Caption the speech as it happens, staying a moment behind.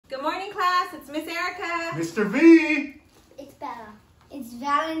Good morning, class. It's Miss Erica. Mr. V. It's Bella. It's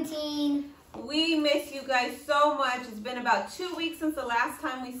Valentin. We miss you guys so much. It's been about 2 weeks since the last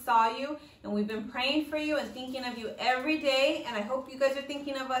time we saw you, and we've been praying for you and thinking of you every day, and I hope you guys are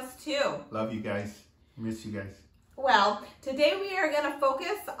thinking of us too. Love you guys. Miss you guys. Well, today we are going to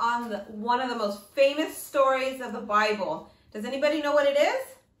focus on one of the most famous stories of the Bible. Does anybody know what it is?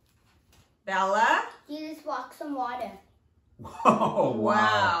 Bella? Jesus walks on water. Oh,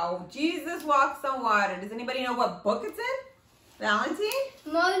 Wow. Jesus walks on water. Does anybody know what book it's in? Valentin?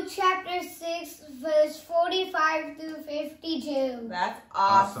 Mark chapter 6, verse 45 through 52. That's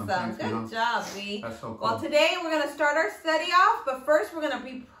awesome. Thanks, Good Mom. job, V. That's so cool. Well, today we're going to start our study off, but first we're going to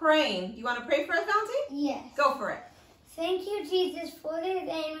be praying. You want to pray for us, Valentin? Yes. Go for it. Thank you, Jesus, for this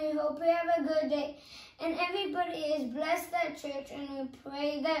day, and we hope you have a good day. And everybody is blessed at church, and we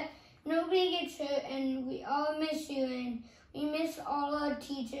pray that nobody gets hurt, and we all miss you, and we miss all our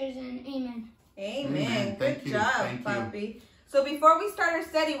teachers, and amen. Amen. Thank Good you. job, Thank you. puppy. So before we start our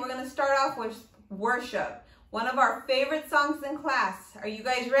study, we're going to start off with worship. One of our favorite songs in class. Are you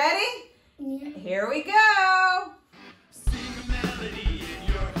guys ready? Yeah. Here we go. Sing a melody in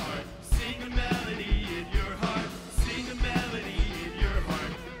your heart. Sing a melody in your heart. Sing a melody in your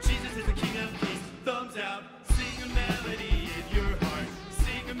heart. Jesus is the King of Kings. Thumbs out. Sing a melody in your heart.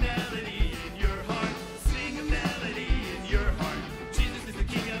 Sing a melody in your heart. Sing a melody in your heart. Jesus is the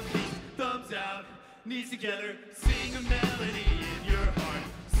King of Kings. Thumbs out. Knees together. Sing a melody in your heart.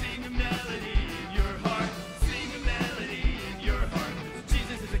 Sing a melody in your heart. Sing a melody in your heart.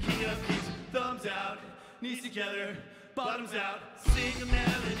 Jesus is the King of Kings. Thumbs out. Knees together. Bottoms out. Sing a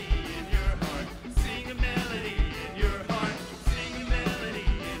melody in your heart. Sing a melody in your heart. Sing a melody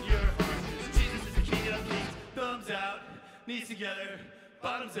in your heart. Jesus is the King of Kings. Thumbs out. Knees together.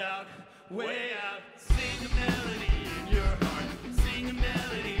 Bottoms out. Way out. Sing a melody in your heart. Sing a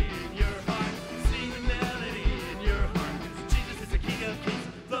melody in your heart. Sing a melody in your heart. Jesus is the King of Kings.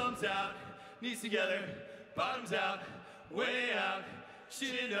 Thumbs out. Knees together. Bottoms out. Way out.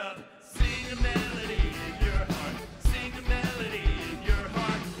 Chin up. Sing a melody in your heart. Sing a melody in your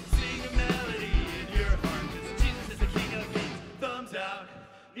heart. Sing a melody in your heart. Jesus is the King of Kings. Thumbs out.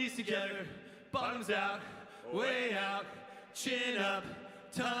 Knees together. Bottoms out. Way out. Chin up.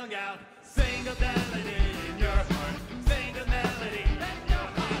 Tongue out. Sing a melody in your heart. Sing a melody in your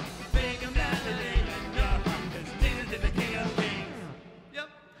heart. Sing a melody in your heart. 'Cause Jesus is the King of Kings. Yep,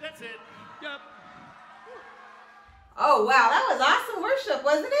 that's it. Yep. Oh, wow. That was awesome worship,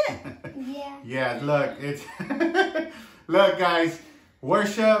 wasn't it? Yeah. Yeah, look, it's look, guys,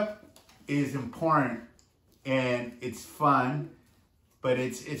 worship is important and it's fun, but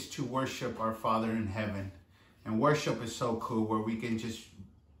it's to worship our Father in heaven. And worship is so cool where we can just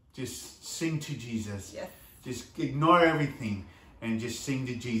sing to Jesus. Yes. Just ignore everything and just sing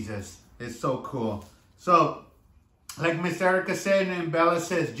to Jesus. It's so cool. So, like Miss Erica said and Bella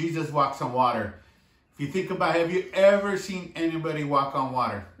says, Jesus walks on water. If you think about it, have you ever seen anybody walk on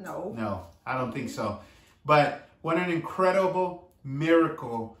water? No. No, I don't think so. But what an incredible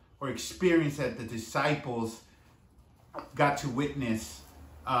miracle or experience that the disciples got to witness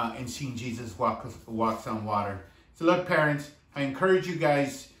in seeing Jesus walks on water. So look, parents, I encourage you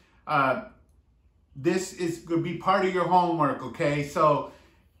guys, this is going to be part of your homework, okay? So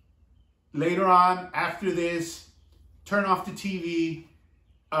later on, after this, turn off the TV,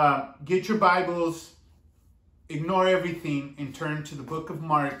 get your Bibles, ignore everything, and turn to the book of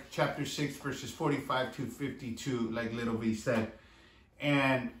Mark, chapter 6, verses 45 to 52, like Little V said.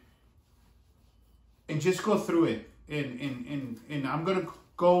 And just go through it. And I'm going to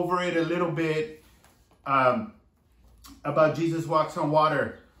go over it a little bit about Jesus walks on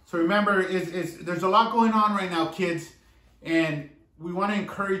water. So remember, there's a lot going on right now, kids. And we want to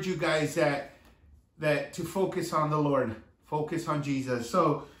encourage you guys that to focus on the Lord. Focus on Jesus.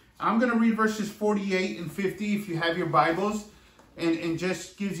 So I'm going to read verses 48 and 50 if you have your Bibles. And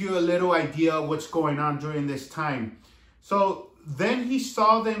just gives you a little idea of what's going on during this time. So then he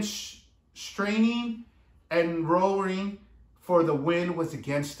saw them straining and rowing, for the wind was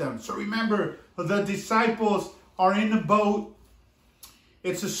against them. So remember, the disciples are in the boat.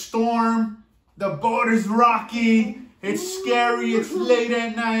 It's a storm. The boat is rocking. It's scary. It's late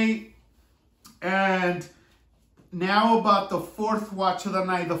at night. And now about the fourth watch of the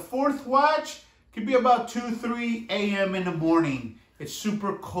night. The fourth watch could be about 2, 3 a.m. in the morning. It's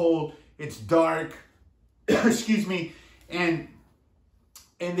super cold. It's dark. Excuse me. And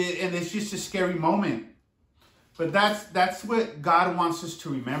it's just a scary moment. But that's what God wants us to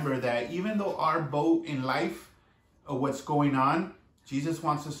remember, that even though our boat in life, what's going on, Jesus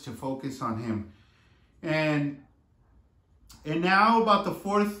wants us to focus on him. And And now about the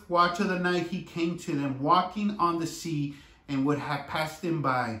 4th watch of the night, he came to them, walking on the sea, and would have passed them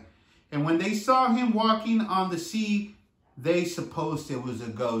by. And when they saw him walking on the sea, they supposed it was a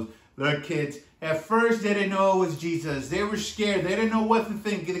ghost. Look, kids, at first they didn't know it was Jesus. They were scared. They didn't know what to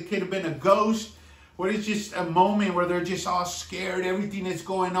think. It could have been a ghost, or it's just a moment where they're just all scared. Everything that's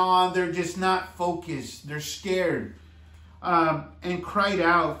going on, they're just not focused. They're scared. And cried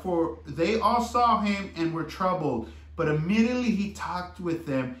out, for they all saw him and were troubled. But immediately he talked with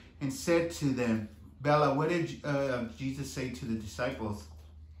them and said to them, Bella, what did Jesus say to the disciples?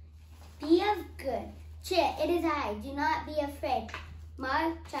 Be of good cheer, it is I, do not be afraid.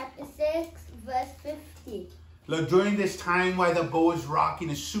 Mark chapter 6, verse 50. Look, during this time while the boat is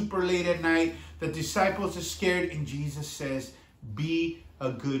rocking, it's super late at night, the disciples are scared, and Jesus says, be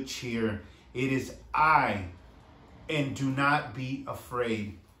a good cheer. It is I, and do not be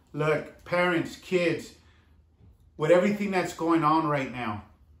afraid. Look, parents, kids, with everything that's going on right now,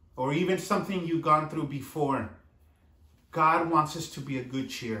 or even something you've gone through before, God wants us to be a good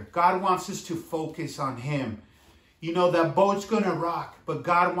cheer. God wants us to focus on him. You know, that boat's going to rock, but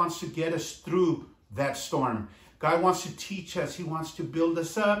God wants to get us through that storm. God wants to teach us. He wants to build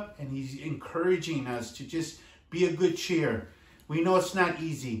us up, and he's encouraging us to just be a good cheer. We know it's not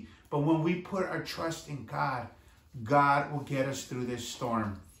easy, but when we put our trust in God, God will get us through this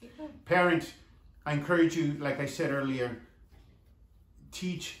storm. Parents, I encourage you, like I said earlier,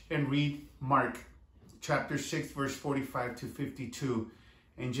 teach and read Mark chapter 6, verse 45 to 52.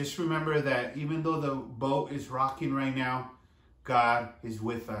 And just remember that even though the boat is rocking right now, God is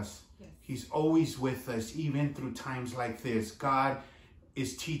with us. Yes. He's always with us, even through times like this. God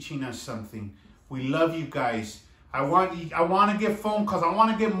is teaching us something. We love you guys. I want to get phone calls. I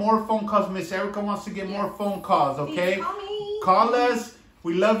want to get more phone calls. Miss Erica wants to get more phone calls, okay? Call us.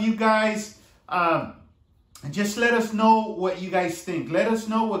 We love you guys. And just let us know what you guys think. Let us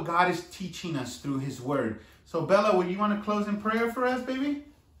know what God is teaching us through his word. So, Bella, would you want to close in prayer for us, baby?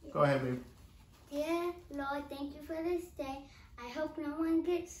 Go ahead, baby. Dear Lord, thank you for this day. I hope no one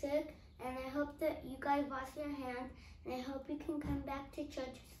gets sick, and I hope that you guys wash your hands, and I hope you can come back to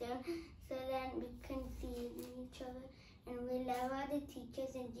church soon so that we can see each other. And we love all the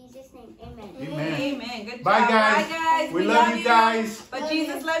teachers in Jesus' name. Amen. Amen. Amen. Good Bye, job. guys. Bye, guys. We love you guys. But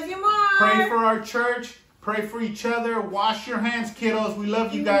Jesus loves you more. Pray for our church. Pray for each other. Wash your hands, kiddos. We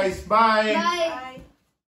love you guys. Bye. Bye.